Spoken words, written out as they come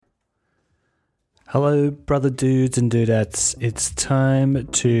Hello, brother dudes and dudettes. It's time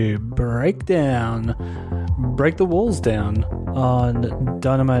to break the walls down on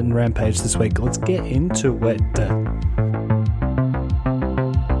Dynamite and Rampage this week. Let's get into it.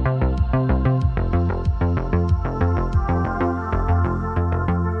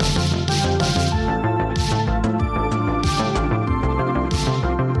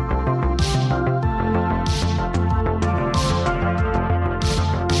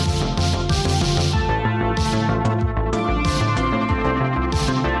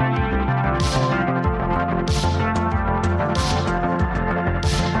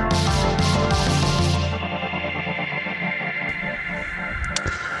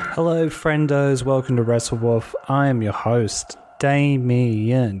 Hello, friendos. Welcome to WrestleWolf. I am your host,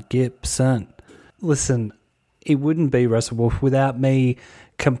 Damian Gibson. Listen, it wouldn't be WrestleWolf without me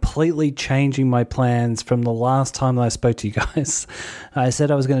completely changing my plans from the last time that I spoke to you guys. I said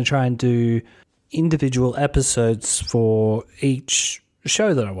I was going to try and do individual episodes for each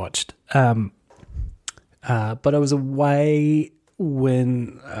show that I watched. But I was away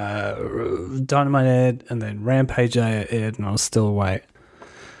when Dynamite aired and then Rampage aired, and I was still away.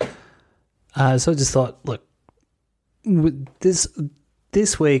 So I just thought, look, this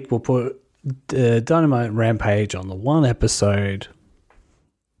week we'll put Dynamite and Rampage on the one episode.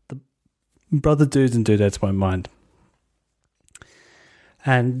 The brother dudes and dudettes won't mind.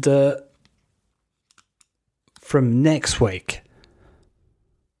 And from next week,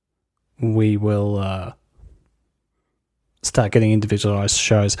 we will start getting individualized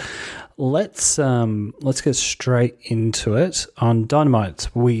shows. Let's get straight into it. On Dynamite,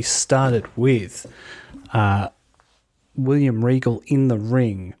 we started with William Regal in the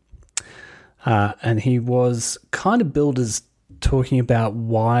ring, and he was kind of billed as talking about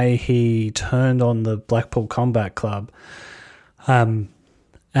why he turned on the Blackpool Combat Club, and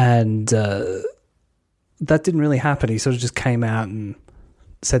that didn't really happen. He sort of just came out and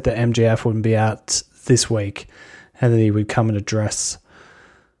said that MJF wouldn't be out this week, and then he would come and address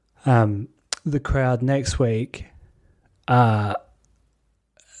the crowd next week.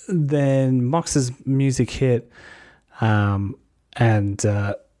 Then Mox's music hit, and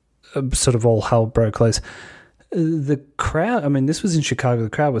sort of all hell broke loose. The crowd, I mean, this was in Chicago. The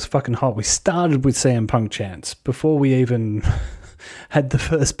crowd was fucking hot. We started with CM Punk chants before we even had the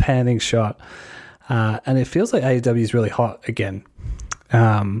first panning shot. And it feels like AEW is really hot again.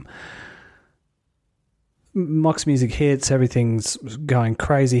 Mox music hits, everything's going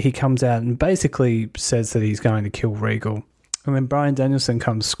crazy. He comes out and basically says that he's going to kill Regal. And then Bryan Danielson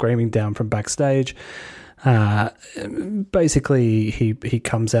comes screaming down from backstage. Basically, he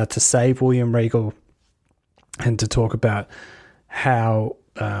comes out to save William Regal and to talk about how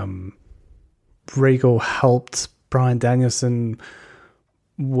Regal helped Bryan Danielson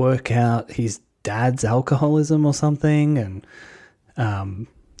work out his dad's alcoholism or something, and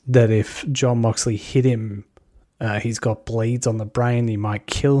that if Jon Moxley hit him, he's got bleeds on the brain, he might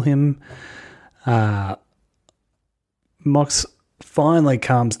kill him. Mox finally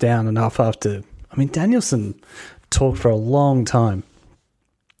calms down enough after... I mean, Danielson talked for a long time.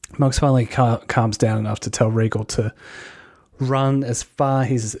 Mox finally calms down enough to tell Regal to run as far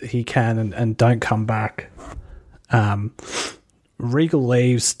as he can and don't come back. Regal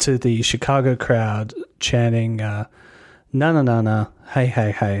leaves to the Chicago crowd chanting, na na na na, hey,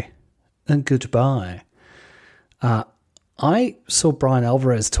 hey, hey, and goodbye. I saw Brian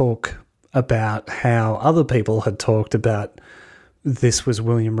Alvarez talk about how other people had talked about this was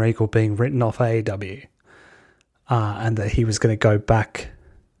William Regal being written off AEW, and that he was going to go back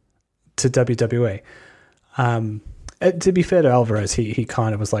to WWE. To be fair to Alvarez, he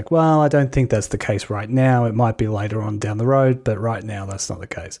kind of was like, well, I don't think that's the case right now. It might be later on down the road, but right now that's not the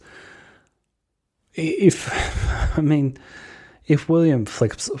case. If William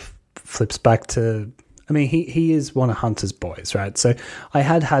flips back to... I mean, he is one of Hunter's boys, right? So I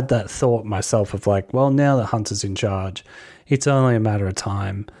had that thought myself of like, well, now that Hunter's in charge, it's only a matter of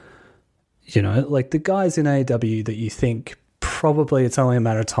time. You know, like the guys in AEW that you think probably it's only a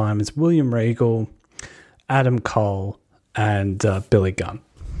matter of time is William Regal, Adam Cole, and Billy Gunn.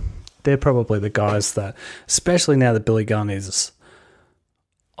 They're probably the guys that, especially now that Billy Gunn is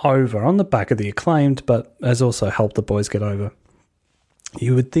over on the back of the Acclaimed, but has also helped the boys get over.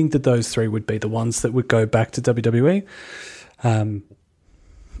 You would think that those three would be the ones that would go back to WWE.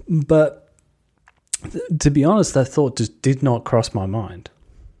 But to be honest, that thought just did not cross my mind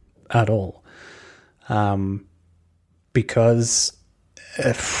at all. Because,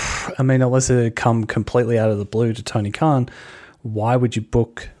 unless it had come completely out of the blue to Tony Khan, why would you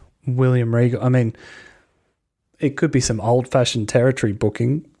book William Regal? I mean, it could be some old-fashioned territory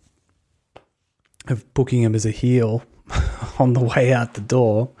booking, of booking him as a heel on the way out the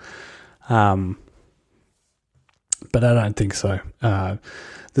door. But I don't think so.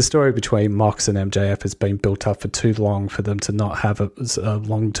 The story between Mox and MJF has been built up for too long for them to not have a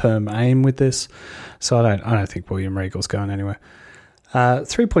long-term aim with this. So I don't think William Regal's going anywhere.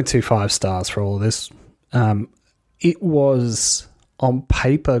 3.25 stars for all of this. It was on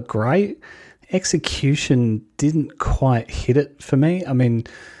paper great. Execution didn't quite hit it for me. I mean,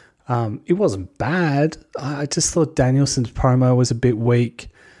 it wasn't bad. I just thought Danielson's promo was a bit weak.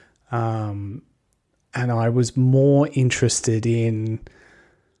 And I was more interested in...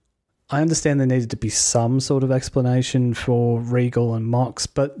 I understand there needed to be some sort of explanation for Regal and Mox,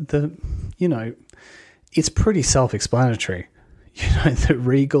 but it's pretty self-explanatory. That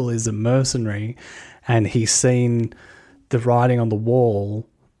Regal is a mercenary and he's seen the writing on the wall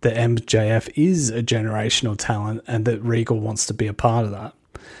that MJF is a generational talent and that Regal wants to be a part of that.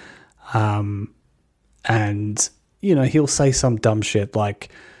 And he'll say some dumb shit like,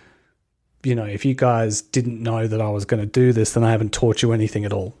 if you guys didn't know that I was going to do this, then I haven't taught you anything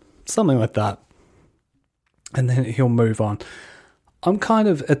at all. Something like that. And then he'll move on. I'm kind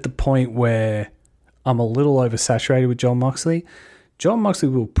of at the point where I'm a little oversaturated with Jon Moxley. Jon Moxley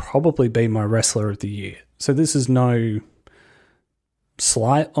will probably be my wrestler of the year. So this is no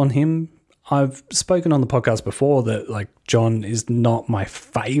slight on him. I've spoken on the podcast before that Jon is not my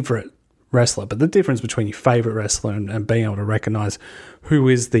favorite wrestler, but the difference between your favorite wrestler and being able to recognize who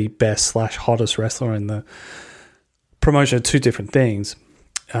is the best / hottest wrestler in the promotion are two different things.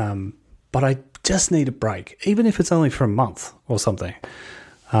 But I just need a break, even if it's only for a month or something.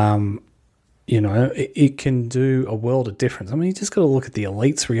 It can do a world of difference. I mean, you just got to look at the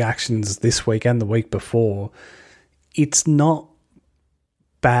Elite's reactions this week and the week before. It's not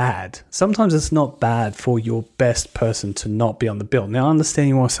bad. Sometimes it's not bad for your best person to not be on the bill. Now, I understand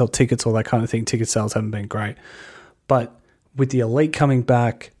you want to sell tickets, all that kind of thing. Ticket sales haven't been great. But with the Elite coming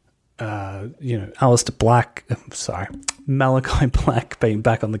back, Malachi Black being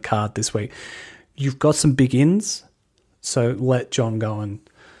back on the card this week, you've got some big ins, so let Jon go and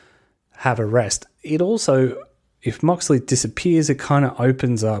have a rest. It also, if Moxley disappears, it kind of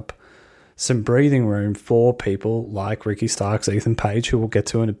opens up some breathing room for people like Ricky Starks, Ethan Page, who we'll get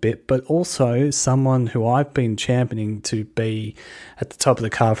to in a bit, but also someone who I've been championing to be at the top of the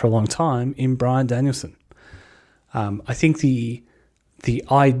card for a long time in Bryan Danielson. I think the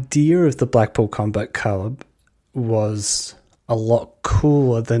idea of the Blackpool Combat Club was a lot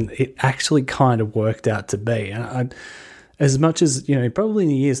cooler than it actually kind of worked out to be. And as much as, probably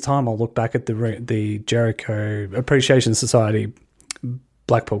in a year's time, I'll look back at the Jericho Appreciation Society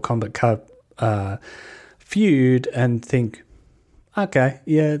Blackpool Combat Club feud and think, okay,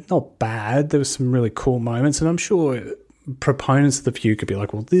 yeah, not bad. There was some really cool moments. And I'm sure proponents of the feud could be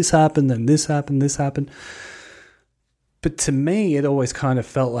like, well, this happened, then this happened, this happened. But to me, it always kind of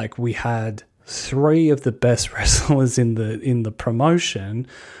felt like we had three of the best wrestlers in the promotion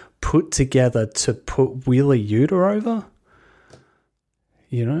put together to put Wheeler Yuta over.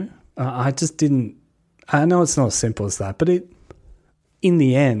 I just didn't. I know it's not as simple as that, but in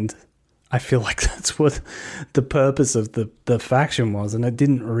the end, I feel like that's what the purpose of the faction was, and it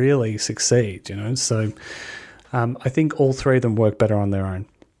didn't really succeed. So I think all three of them work better on their own.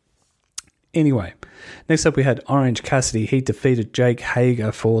 Anyway, next up we had Orange Cassidy. He defeated Jake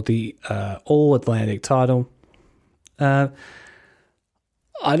Hager for the All-Atlantic title. I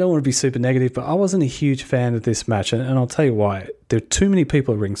don't want to be super negative, but I wasn't a huge fan of this match, and I'll tell you why. There are too many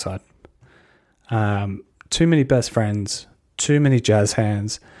people at ringside. Too many best friends, too many jazz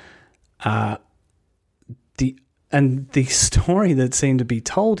hands. The story that seemed to be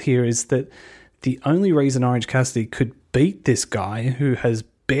told here is that the only reason Orange Cassidy could beat this guy who has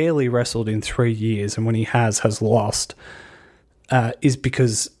barely wrestled in 3 years, and when he has lost, is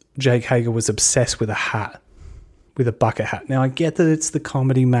because Jake Hager was obsessed with a hat, with a bucket hat. Now, I get that it's the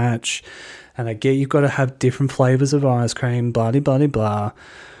comedy match, and I get you've got to have different flavors of ice cream, blah, blah, blah, blah.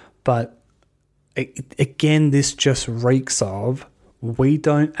 But again, this just reeks of we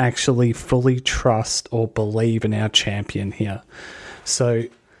don't actually fully trust or believe in our champion here. So,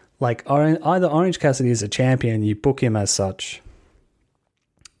 either Orange Cassidy is a champion, you book him as such,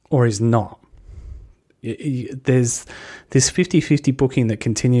 or he's not. There's this 50-50 booking that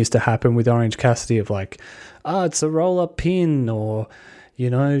continues to happen with Orange Cassidy of it's a roll-up pin, or,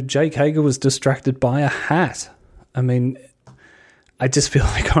 Jake Hager was distracted by a hat. I mean, I just feel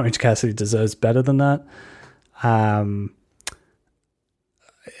like Orange Cassidy deserves better than that. I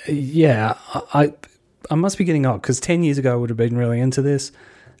must be getting old, because 10 years ago I would have been really into this.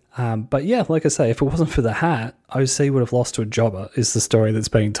 But yeah, like I say, if it wasn't for the hat, OC would have lost to a jobber, is the story that's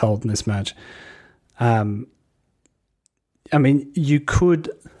being told in this match. I mean, you could,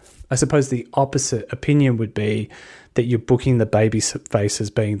 I suppose the opposite opinion would be that you're booking the baby face as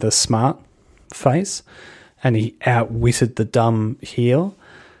being the smart face, and he outwitted the dumb heel.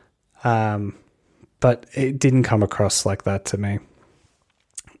 But it didn't come across like that to me.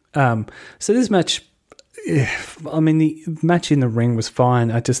 So this match, I mean, the match in the ring was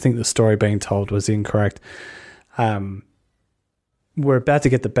fine. I just think the story being told was incorrect. We're about to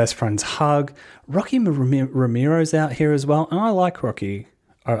get the best friends hug. Rocky Ramiro's out here as well, and I like Rocky.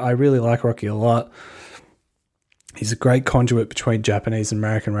 I really like Rocky a lot. He's a great conduit between Japanese and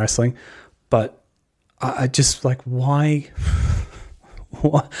American wrestling, but I just like, why?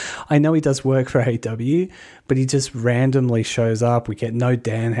 I know he does work for AEW, but he just randomly shows up. We get no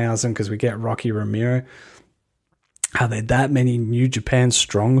Danhausen because we get Rocky Ramiro. Are there that many New Japan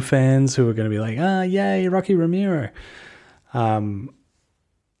Strong fans who are going to be like, yay, Rocky Ramiro? I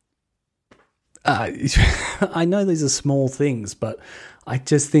know these are small things, but I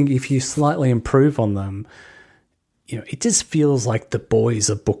just think if you slightly improve on them, you know, it just feels like the boys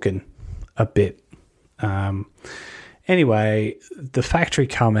are booking a bit. Anyway, the factory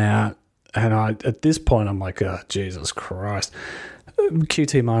come out, and at this point I'm like, oh, Jesus Christ.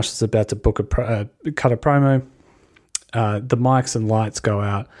 QT Marshall's about to cut a promo. The mics and lights go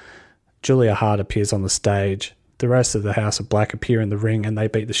out. Julia Hart appears on the stage. The rest of the House of Black appear in the ring, and they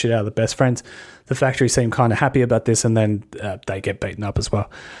beat the shit out of the best friends. The factory seem kind of happy about this, and then they get beaten up as well.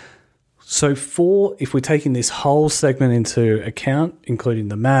 So if we're taking this whole segment into account, including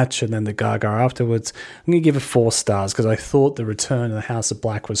the match and then the Gaga afterwards, I'm going to give it 4 stars because I thought the return of the House of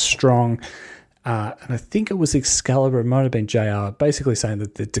Black was strong. And I think it was Excalibur, it might have been JR, basically saying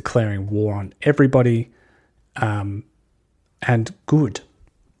that they're declaring war on everybody, and good.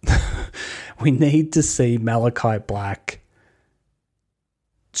 We need to see Malachi Black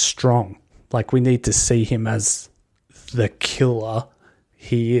strong. Like, we need to see him as the killer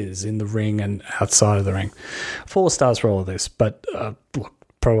he is in the ring and outside of the ring. 4 stars for all of this, but look,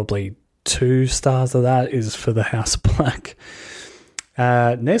 probably 2 stars of that is for the House of Black.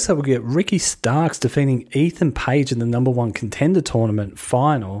 Next up, we'll get Ricky Starks defeating Ethan Page in the number 1 contender tournament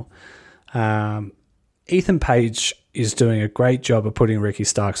final. Ethan Page is doing a great job of putting Ricky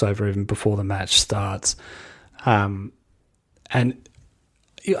Starks over even before the match starts. And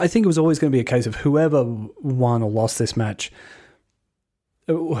I think it was always going to be a case of whoever won or lost this match,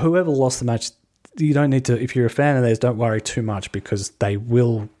 whoever lost the match, you don't need to, if you're a fan of theirs, don't worry too much because they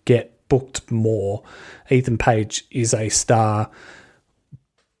will get booked more. Ethan Page is a star,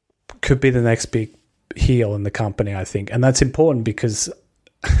 could be the next big heel in the company, I think. And that's important because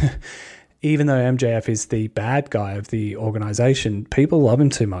even though MJF is the bad guy of the organization, people love him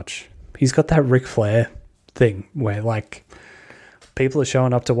too much. He's got that Ric Flair thing where, like, people are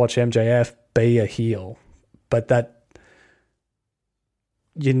showing up to watch MJF be a heel, but that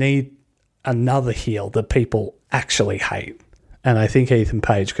you need another heel that people actually hate. And I think Ethan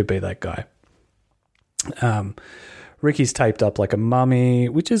Page could be that guy. Ricky's taped up like a mummy,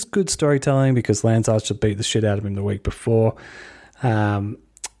 which is good storytelling because Lance Archer beat the shit out of him the week before. Ethan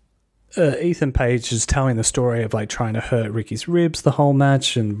Page is telling the story of like trying to hurt Ricky's ribs the whole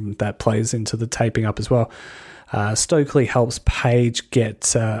match, and that plays into the taping up as well. Stokely helps Page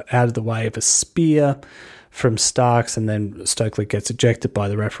get out of the way of a spear from Starks, and then Stokely gets ejected by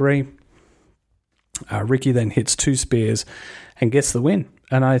the referee. Ricky then hits 2 spears and gets the win.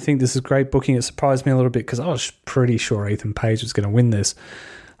 And I think this is great booking. It surprised me a little bit because I was pretty sure Ethan Page was going to win this.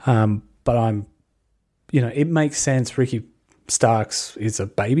 But I'm, it makes sense. Ricky Starks is a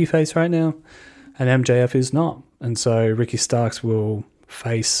babyface right now, and MJF is not. And so Ricky Starks will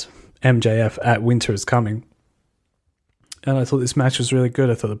face MJF at Winter is Coming. And I thought this match was really good.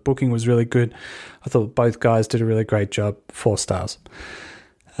 I thought the booking was really good. I thought both guys did a really great job. 4 stars.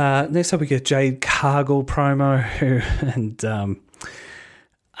 Next up, we get Jade Cargill promo. And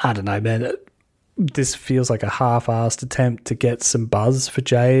I don't know, man. This feels like a half-assed attempt to get some buzz for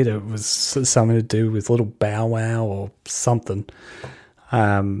Jade. It was something to do with Little Bow Wow or something.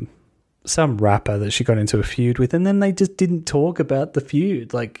 Some rapper that she got into a feud with. And then they just didn't talk about the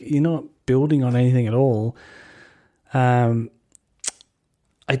feud. Like, you're not building on anything at all. I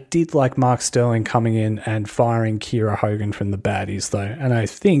did like Mark Sterling coming in and firing Kiera Hogan from the baddies, though. And I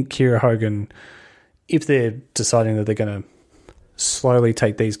think Kiera Hogan, if they're deciding that they're going to slowly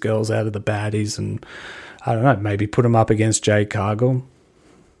take these girls out of the baddies and, I don't know, maybe put them up against Jade Cargill.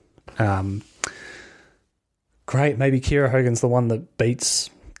 Great. Maybe Kiera Hogan's the one that beats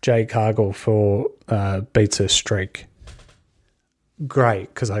Jade Cargill beats her streak.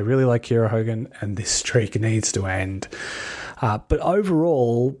 Great, because I really like Kiera Hogan and this streak needs to end. But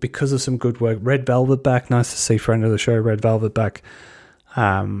overall, because of some good work, Red Velvet back. Nice to see friend of the show, Red Velvet back.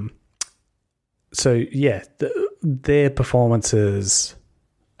 So, yeah, their performances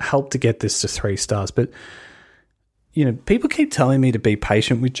helped to get this to 3 stars. But, you know, people keep telling me to be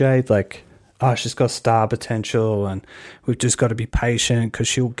patient with Jade. Like, oh, she's got star potential and we've just got to be patient because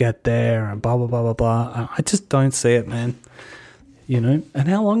she'll get there and blah, blah, blah, blah, blah. I just don't see it, man. You know? And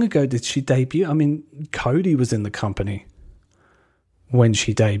how long ago did she debut? I mean, Cody was in the company when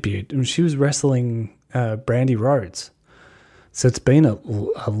she debuted. And she was wrestling Brandy Rhodes. So it's been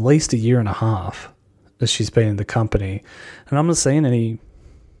at least a year and a half that she's been in the company. And I'm not seeing any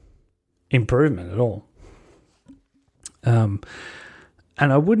improvement at all. And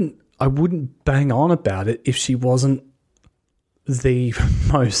I wouldn't bang on about it if she wasn't the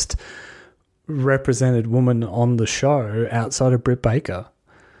most represented woman on the show outside of Britt Baker.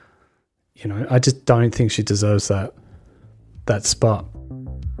 You know, I just don't think she deserves that spot.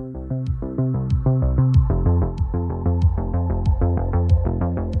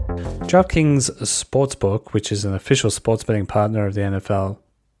 DraftKings Sportsbook, which is an official sports betting partner of the NFL,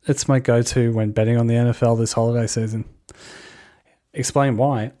 it's my go-to when betting on the NFL this holiday season. Explain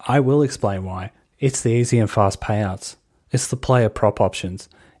why. I will explain why. It's the easy and fast payouts. It's the player prop options.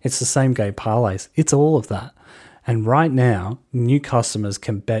 It's the same game parlays. It's all of that. And right now, new customers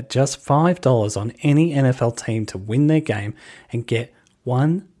can bet just $5 on any NFL team to win their game and get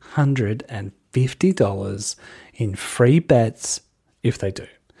 $150 in free bets if they do.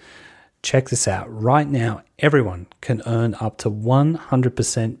 Check this out. Right now, everyone can earn up to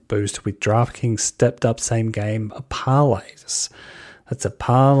 100% boost with DraftKings stepped up same game parlays. That's a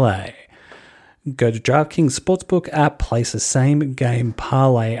parlay. Go to DraftKings Sportsbook app, place a same game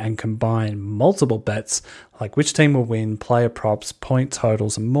parlay and combine multiple bets like which team will win, player props, point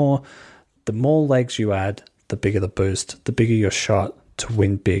totals and more. The more legs you add, the bigger the boost, the bigger your shot to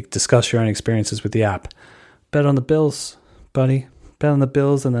win big. Discuss your own experiences with the app. Bet on the Bills, buddy. Bet on the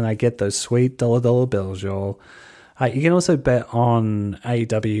Bills, and then I get those sweet dollar bills, y'all. You can also bet on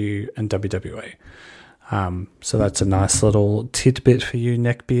AEW and WWE. So that's a nice little tidbit for you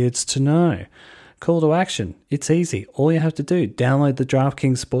neckbeards to know. Call to action. It's easy. All you have to do, download the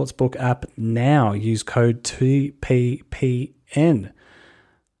DraftKings Sportsbook app now. Use code TPPN.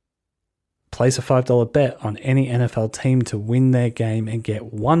 Place a $5 bet on any NFL team to win their game and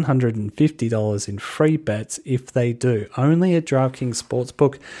get $150 in free bets if they do. Only at DraftKings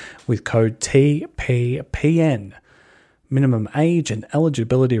Sportsbook with code TPPN. Minimum age and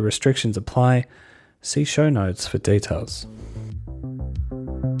eligibility restrictions apply. See show notes for details.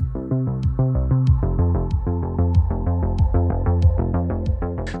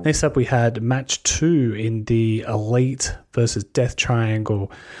 Next up, we had match 2 in the Elite versus Death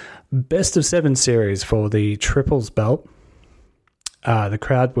Triangle Best of 7 series for the triples belt. The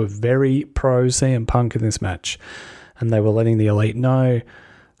crowd were very pro CM Punk in this match, and they were letting the Elite know.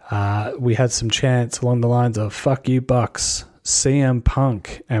 We had some chants along the lines of "fuck you Bucks," CM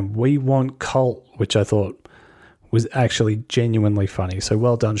Punk, and "we want Colt," which I thought was actually genuinely funny. So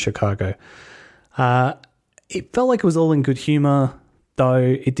well done, Chicago. It felt like it was all in good humor, though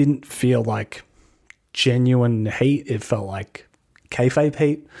it didn't feel like genuine heat. It felt like kayfabe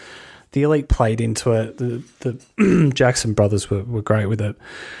heat. The Elite played into it. The Jackson brothers were great with it.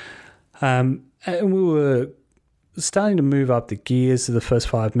 And we were starting to move up the gears to the first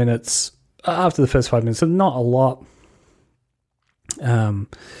 5 minutes. After the first 5 minutes, so not a lot.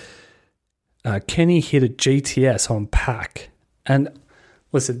 Kenny hit a GTS on Pac. And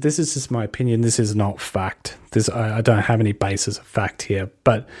listen, this is just my opinion. This is not fact. I don't have any basis of fact here.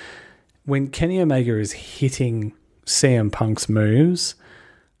 But when Kenny Omega is hitting CM Punk's moves,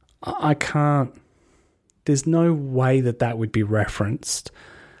 I can't. There's no way that would be referenced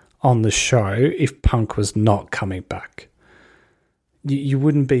on the show if Punk was not coming back. You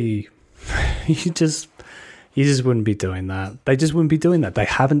wouldn't be. You just wouldn't be doing that. They just wouldn't be doing that. They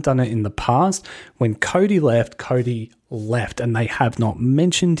haven't done it in the past. When Cody left, and they have not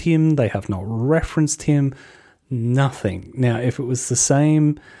mentioned him. They have not referenced him. Nothing. Now, if it was the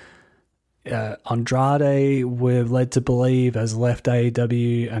same. Andrade, we're led to believe, has left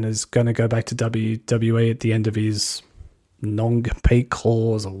AEW and is going to go back to WWE at the end of his non-compete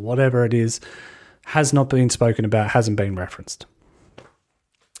clause or whatever it is, has not been spoken about, hasn't been referenced.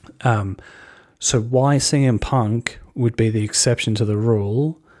 So why CM Punk would be the exception to the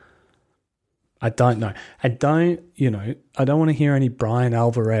rule, I don't know. I don't want to hear any Brian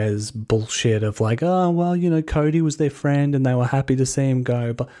Alvarez bullshit of like, oh, well, Cody was their friend and they were happy to see him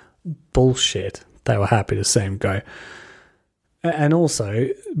go, but bullshit. They were happy to see him go. And also,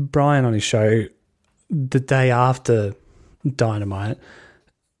 Brian on his show, the day after Dynamite,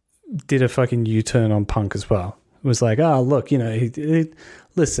 did a fucking U-turn on Punk as well. It was like, oh, look,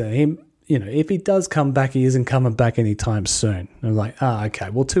 listen, if he does come back, he isn't coming back anytime soon. And I'm like, okay.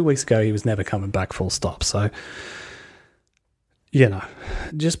 Well, 2 weeks ago, he was never coming back, full stop. So,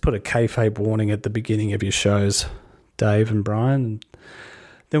 just put a kayfabe warning at the beginning of your shows, Dave and Brian, and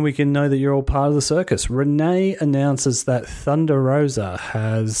then we can know that you're all part of the circus. Renee announces that Thunder Rosa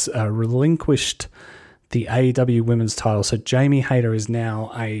has relinquished the AEW Women's title. So Jamie Hayter is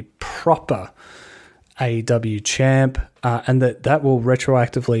now a proper AEW champ, and that will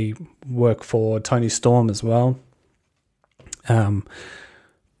retroactively work for Toni Storm as well.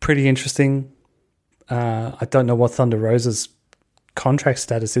 Pretty interesting. I don't know what Thunder Rosa's contract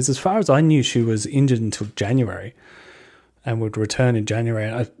status is. As far as I knew, she was injured until January and would return in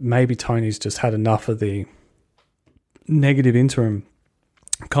January. Maybe Tony's just had enough of the negative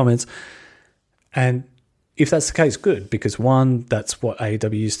comments. And if that's the case, good, because one, that's what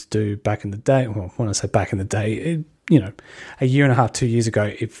AEW used to do back in the day. Well, when I say back in the day, a year and a half, 2 years ago,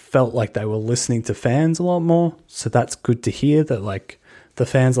 it felt like they were listening to fans a lot more. So that's good to hear that, like, the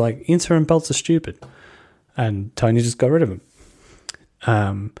fans are like, interim belts are stupid. And Tony just got rid of them.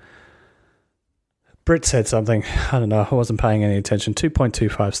 Britt said something. I don't know. I wasn't paying any attention.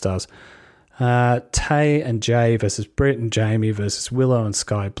 2.25 stars. Tay and Jay versus Britt and Jamie versus Willow and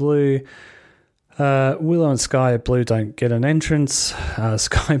Sky Blue. Willow and Sky Blue don't get an entrance.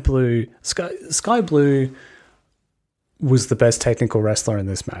 Sky Blue was the best technical wrestler in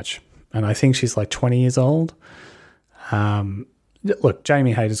this match. And I think she's like 20 years old. Look,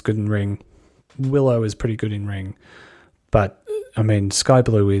 Jamie Hayter's good in ring. Willow is pretty good in ring. But, I mean, Sky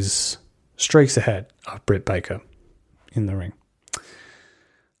Blue is streaks ahead of Britt Baker in the ring.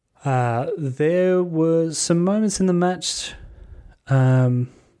 There were some moments in the match,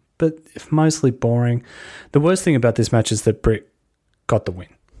 but mostly boring. The worst thing about this match is that Britt got the win.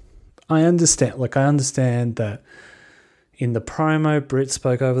 I understand that in the promo, Britt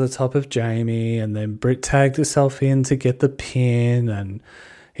spoke over the top of Jamie, and then Britt tagged herself in to get the pin, and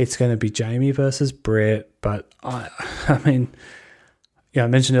it's going to be Jamie versus Britt. But I mean, I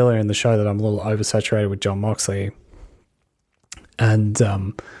mentioned earlier in the show that I'm a little oversaturated with Jon Moxley, and if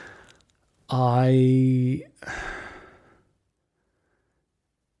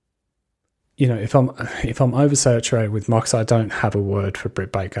I'm oversaturated with Mox, I don't have a word for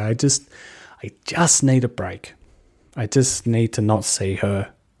Britt Baker. I just need a break. I just need to not see her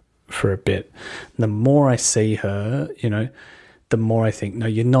for a bit. The more I see her, the more I think, no,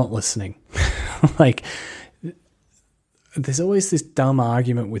 you're not listening. Like, there's always this dumb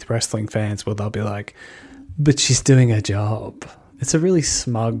argument with wrestling fans where they'll be like, but she's doing her job. It's a really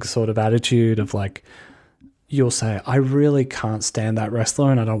smug sort of attitude of like, you'll say, I really can't stand that wrestler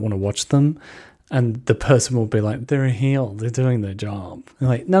and I don't want to watch them. And the person will be like, they're a heel, they're doing their job. And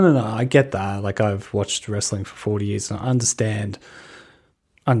like, no, I get that. Like, I've watched wrestling for 40 years and I understand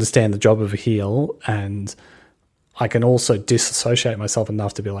the job of a heel, and I can also disassociate myself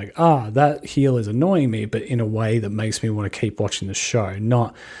enough to be like, that heel is annoying me, but in a way that makes me want to keep watching the show.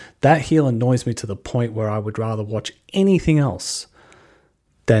 Not that heel annoys me to the point where I would rather watch anything else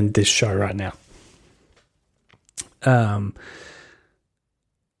than this show right now.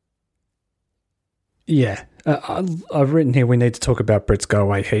 I've written here we need to talk about Britt's go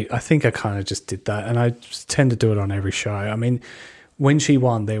away heat. I think I kind of just did that, and I just tend to do it on every show. I mean, when she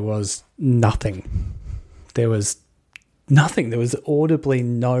won, there was nothing. There was audibly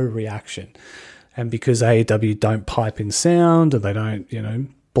no reaction. And because AEW don't pipe in sound, or they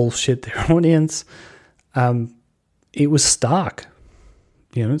don't, bullshit their audience, it was stark.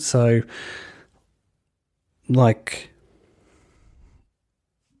 So, like,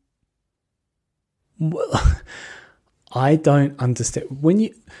 well, I don't understand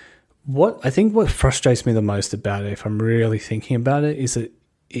what frustrates me the most about it, if I'm really thinking about it, is that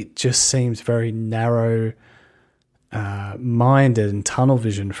it just seems very narrow minded and tunnel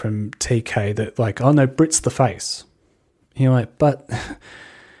vision from TK, that like, oh no, Britt's the face. But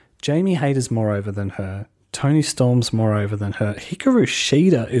Jamie Hayter's more over than her. Toni Storm's more over than her. Hikaru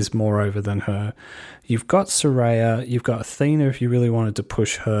Shida is more over than her. You've got Saraya. You've got Athena if you really wanted to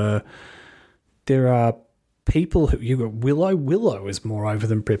push her. There are people who... You've got Willow. Willow is more over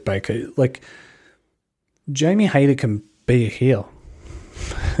than Britt Baker. Like, Jamie Hayter can be a heel.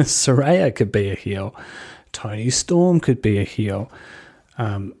 Saraya could be a heel. Toni Storm could be a heel.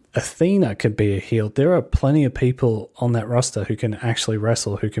 Athena could be a heel. There are plenty of people on that roster who can actually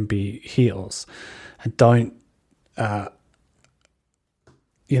wrestle, who can be heels. And don't,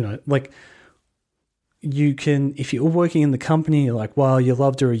 like, you can, if you're working in the company, you're like, well, you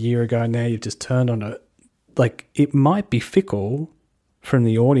loved her a year ago, now you've just turned on her. like, it might be fickle from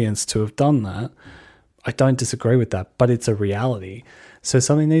the audience to have done that. I don't disagree with that, but it's a reality. So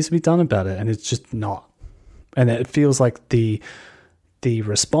something needs to be done about it, and it's just not. And it feels like the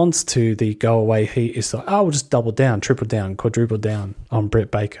response to the go away heat is like, oh, we'll just double down, triple down, quadruple down on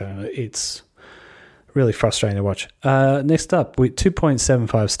Britt Baker. It's really frustrating to watch. Next up, with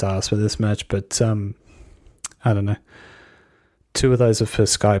 2.75 stars for this match, but I don't know. 2 of those are for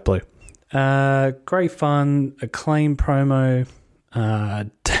Sky Blue. Great fun, Acclaim promo.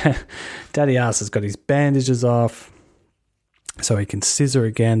 Daddy Ass has got his bandages off so he can scissor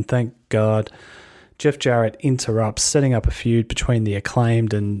again, thank God. Jeff Jarrett interrupts, setting up a feud between the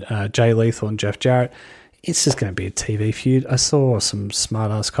Acclaimed and Jay Lethal and Jeff Jarrett. It's just going to be a TV feud. I saw some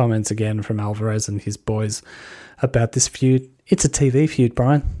smart-ass comments again from Alvarez and his boys about this feud. It's a TV feud,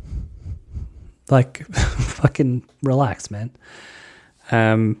 Brian. Like, fucking relax, man.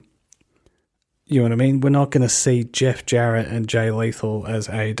 You know what I mean? We're not going to see Jeff Jarrett and Jay Lethal as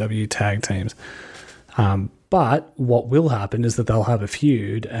AEW tag teams. But what will happen is that they'll have a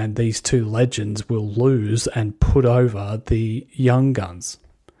feud and these 2 legends will lose and put over the young guns.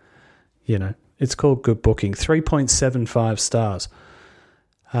 You know, it's called good booking. 3.75 stars.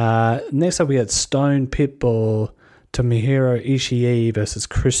 Next up, we had Stone Pitbull, Tomohiro Ishii versus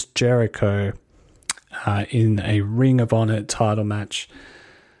Chris Jericho in a Ring of Honor title match.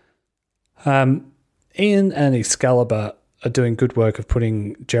 Ian and Excalibur are doing good work of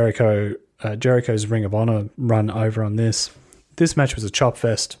putting Jericho's Ring of Honor run over on this. This match was a chop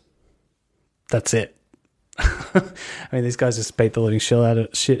fest. That's it. I mean, these guys just beat the living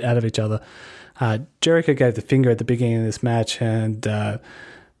shit out of each other. Jericho gave the finger at the beginning of this match, and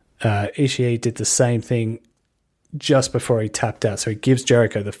Ishii did the same thing just before he tapped out. So he gives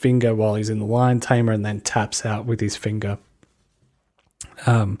Jericho the finger while he's in the lion tamer and then taps out with his finger.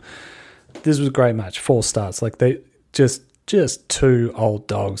 This was a great match. 4 stars. Like, they just 2 old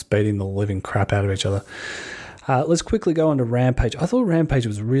dogs beating the living crap out of each other. Let's quickly go on to Rampage. I thought Rampage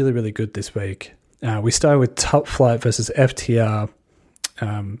was really, really good this week. We started with Top Flight versus FTR.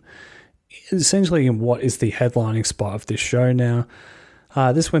 Essentially in what is the headlining spot of this show now.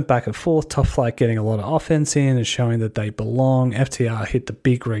 This went back and forth. Top Flight getting a lot of offense in and showing that they belong. FTR hit the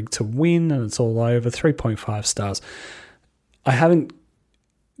big rig to win, and it's all over. 3.5 stars.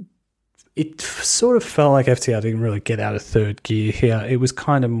 It sort of felt like FTR didn't really get out of third gear here. It was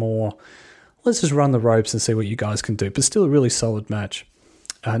kind of more, let's just run the ropes and see what you guys can do, but still a really solid match.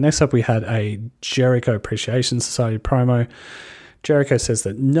 Next up, we had a Jericho Appreciation Society promo. Jericho says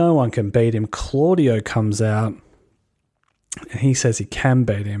that no one can beat him. Claudio comes out, and he says he can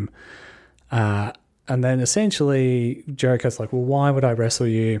beat him. And then essentially, Jericho's like, well, why would I wrestle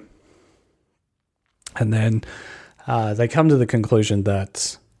you? And then they come to the conclusion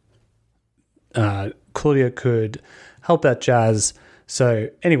that Claudio could help out Jazz. So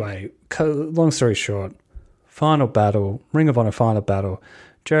anyway, long story short, final battle, Ring of Honor final battle,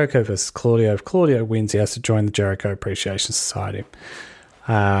 Jericho versus Claudio. If Claudio wins, he has to join the Jericho Appreciation Society,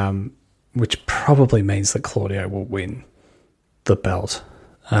 which probably means that Claudio will win the belt.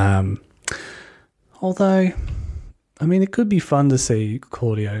 Although, I mean, it could be fun to see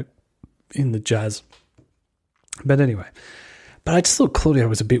Claudio in the Jazz. But anyway, but I just thought Claudio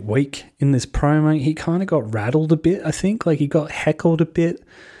was a bit weak in this promo. He kind of got rattled a bit, I think. Like, he got heckled a bit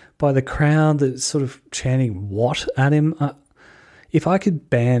by the crowd that's sort of chanting "what" at him. If I could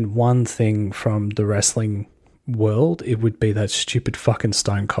ban one thing from the wrestling world, it would be that stupid fucking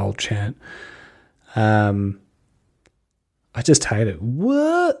Stone Cold chant. I just hate it.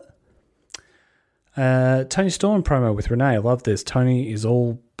 What? Tony Storm promo with Renee. I love this. Tony is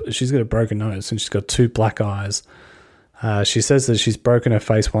she's got a broken nose and she's got 2 black eyes. She says that she's broken her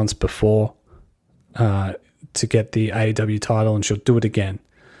face once before to get the AEW title, and she'll do it again.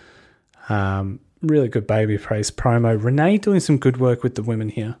 Really good babyface promo. Renee doing some good work with the women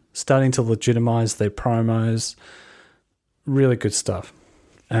here, starting to legitimize their promos. Really good stuff.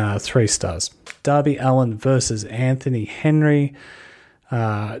 3 stars. Darby Allin versus Anthony Henry.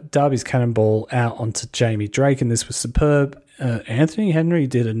 Darby's cannonball out onto Jamie Drake, and this was superb. Anthony Henry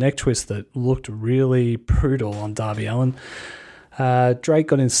did a neck twist that looked really brutal on Darby Allin. Drake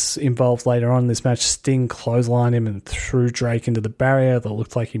got involved later on in this match. Sting clotheslined him and threw Drake into the barrier that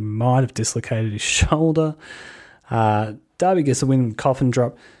looked like he might have dislocated his shoulder. Darby gets a win, coffin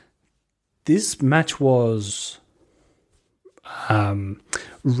drop. This match was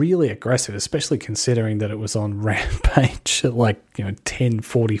really aggressive, especially considering that it was on Rampage at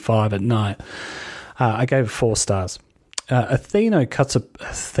 10:45 at night. I gave it 4 stars. Athena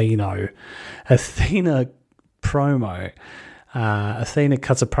promo Athena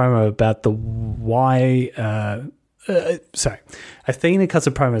cuts a promo about Athena cuts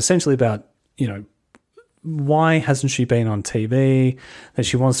a promo essentially about, why hasn't she been on TV, that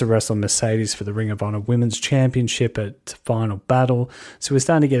she wants to wrestle Mercedes for the Ring of Honor Women's Championship at Final Battle. So we're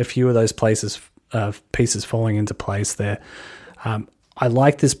starting to get a few of those pieces falling into place there. I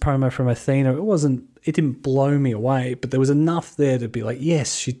like this promo from Athena. It didn't blow me away, but there was enough there to be like,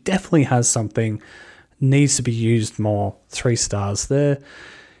 yes, she definitely has something, needs to be used more. 3 stars there.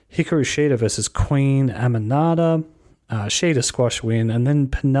 Hikaru Shida versus Queen Aminata. Shida squash win, and then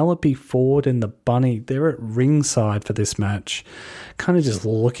Penelope Ford and the Bunny, they're at ringside for this match, kind of just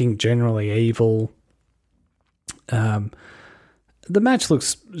looking generally evil. The match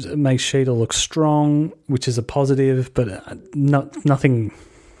makes Shida look strong, which is a positive, but nothing.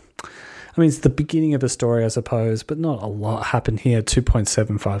 I mean, it's the beginning of a story, I suppose, but not a lot happened here.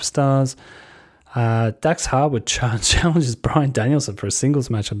 2.75 stars. Dax Harwood challenges Bryan Danielson for a singles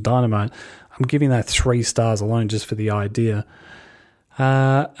match on Dynamite. I'm giving that 3 stars alone just for the idea.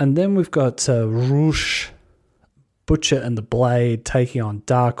 And then we've got Rush, Butcher and the Blade taking on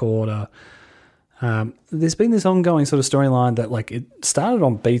Dark Order. There's been this ongoing sort of storyline that it started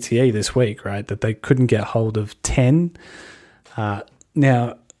on BTE this week, right? That they couldn't get hold of 10.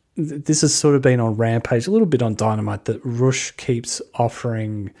 Now, this has sort of been on Rampage, a little bit on Dynamite, that Rush keeps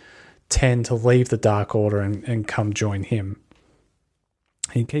offering 10 to leave the Dark Order and come join him.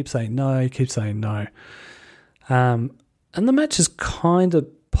 He keeps saying no, and the match is kind of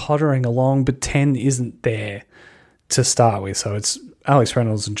pottering along, but 10 isn't there to start with. So it's Alex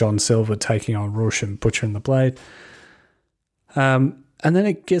Reynolds and John Silver taking on Rush and Butcher and the Blade. And then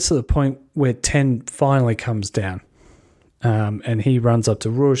it gets to the point where 10 finally comes down. And he runs up to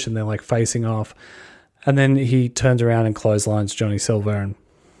Rush and they're facing off. And then he turns around and clotheslines Johnny Silver, and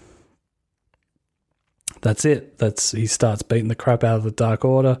that's it. He starts beating the crap out of the Dark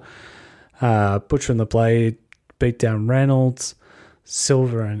Order. Butcher and the Blade beat down Reynolds,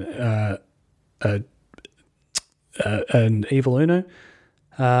 Silver, and Evil Uno.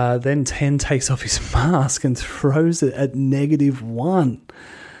 Then 10 takes off his mask and throws it at -1.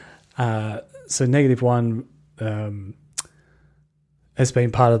 So -1 has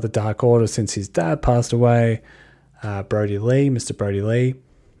been part of the Dark Order since his dad passed away, Mr. Brody Lee.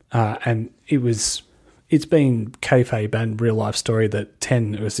 And it's been kayfabe and real life story that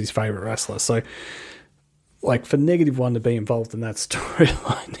 10 was his favourite wrestler. So, for -1 to be involved in that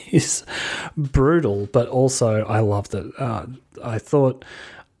storyline is brutal, but also I loved it. I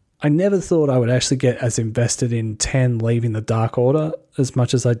never thought I would actually get as invested in 10 leaving the Dark Order as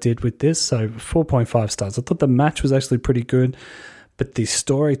much as I did with this. So 4.5 stars. I thought the match was actually pretty good, but the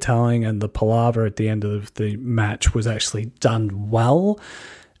storytelling and the palaver at the end of the match was actually done well.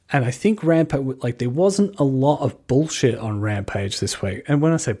 And I think Rampage, there wasn't a lot of bullshit on Rampage this week. And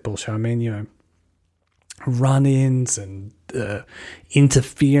when I say bullshit, I mean, run-ins and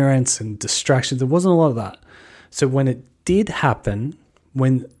interference and distractions. There wasn't a lot of that. So when it did happen,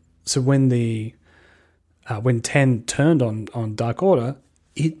 when 10 turned on Dark Order,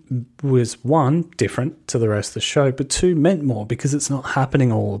 it was, 1, different to the rest of the show, but 2, meant more because it's not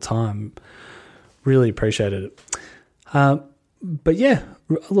happening all the time. Really appreciated it. But yeah,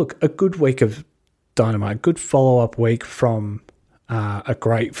 look, a good week of Dynamite, good follow-up week from a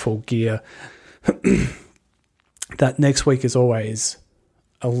great Full Gear. That next week is always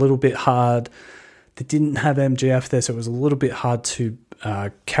a little bit hard. They didn't have MGF there, so it was a little bit hard to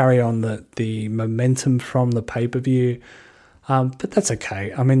carry on the momentum from the pay-per-view. But that's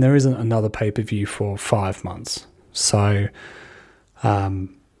okay. I mean, there isn't another pay-per-view for 5 months. So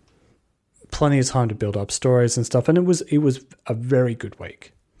plenty of time to build up stories and stuff. And it was a very good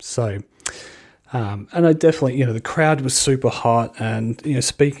week. So, and I definitely, the crowd was super hot, and,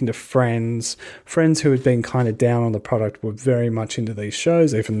 speaking to friends who had been kind of down on the product were very much into these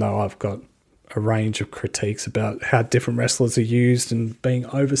shows, even though I've got a range of critiques about how different wrestlers are used and being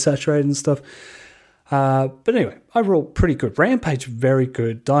oversaturated and stuff. But anyway, overall, pretty good. Rampage, very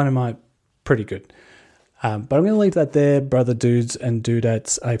good. Dynamite, pretty good. But I'm going to leave that there, brother dudes and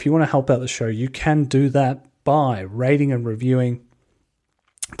dudettes. If you want to help out the show, you can do that by rating and reviewing,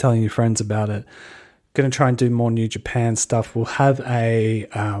 telling your friends about it. Going to try and do more New Japan stuff. We'll have a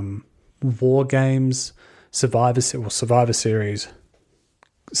War Games Survivor Series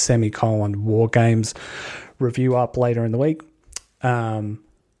War Games review up later in the week.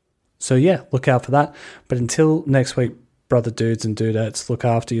 So yeah, look out for that. But until next week, brother dudes and dudettes, look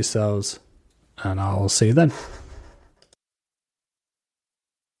after yourselves, and I'll see you then.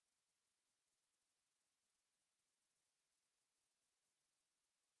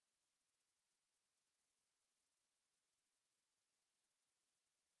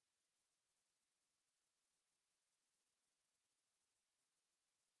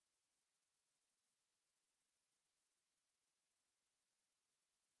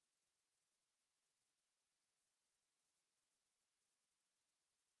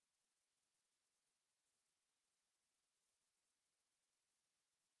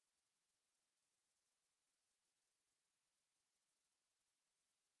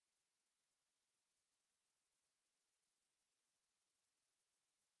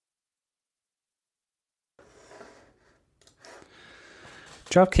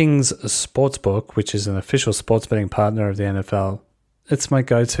 DraftKings Sportsbook, which is an official sports betting partner of the NFL, it's my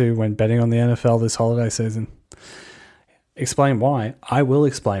go-to when betting on the NFL this holiday season. Explain why. I will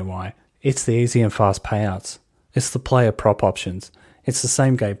explain why. It's the easy and fast payouts. It's the player prop options. It's the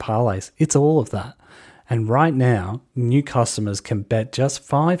same game parlays. It's all of that. And right now, new customers can bet just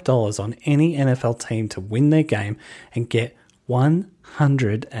 $5 on any NFL team to win their game and get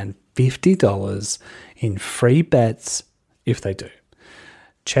 $150 in free bets if they do.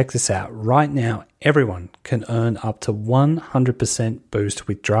 Check this out. Right now, everyone can earn up to 100% boost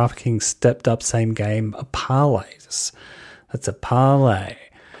with DraftKings stepped up same game parlays. That's a parlay.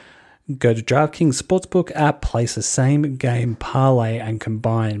 Go to DraftKings Sportsbook app, place a same game parlay and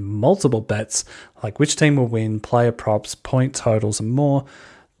combine multiple bets like which team will win, player props, point totals and more.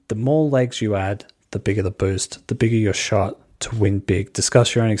 The more legs you add, the bigger the boost, the bigger your shot to win big.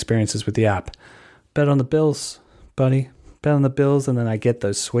 Discuss your own experiences with the app. Bet on the Bills, buddy. Bet on the Bills, and then I get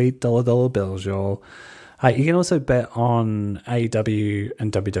those sweet dollar bills, y'all. You can also bet on AEW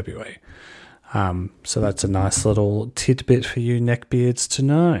and WWE. So that's a nice little tidbit for you neckbeards to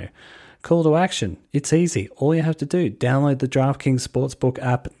know. Call to action. It's easy. All you have to do, download the DraftKings Sportsbook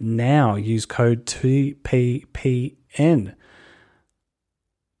app now. Use code TPPN.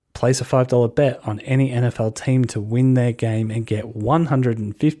 Place a $5 bet on any NFL team to win their game and get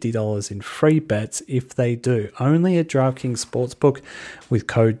 $150 in free bets if they do. Only at DraftKings Sportsbook with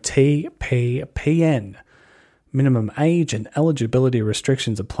code TPPN. Minimum age and eligibility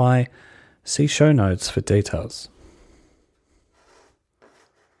restrictions apply. See show notes for details.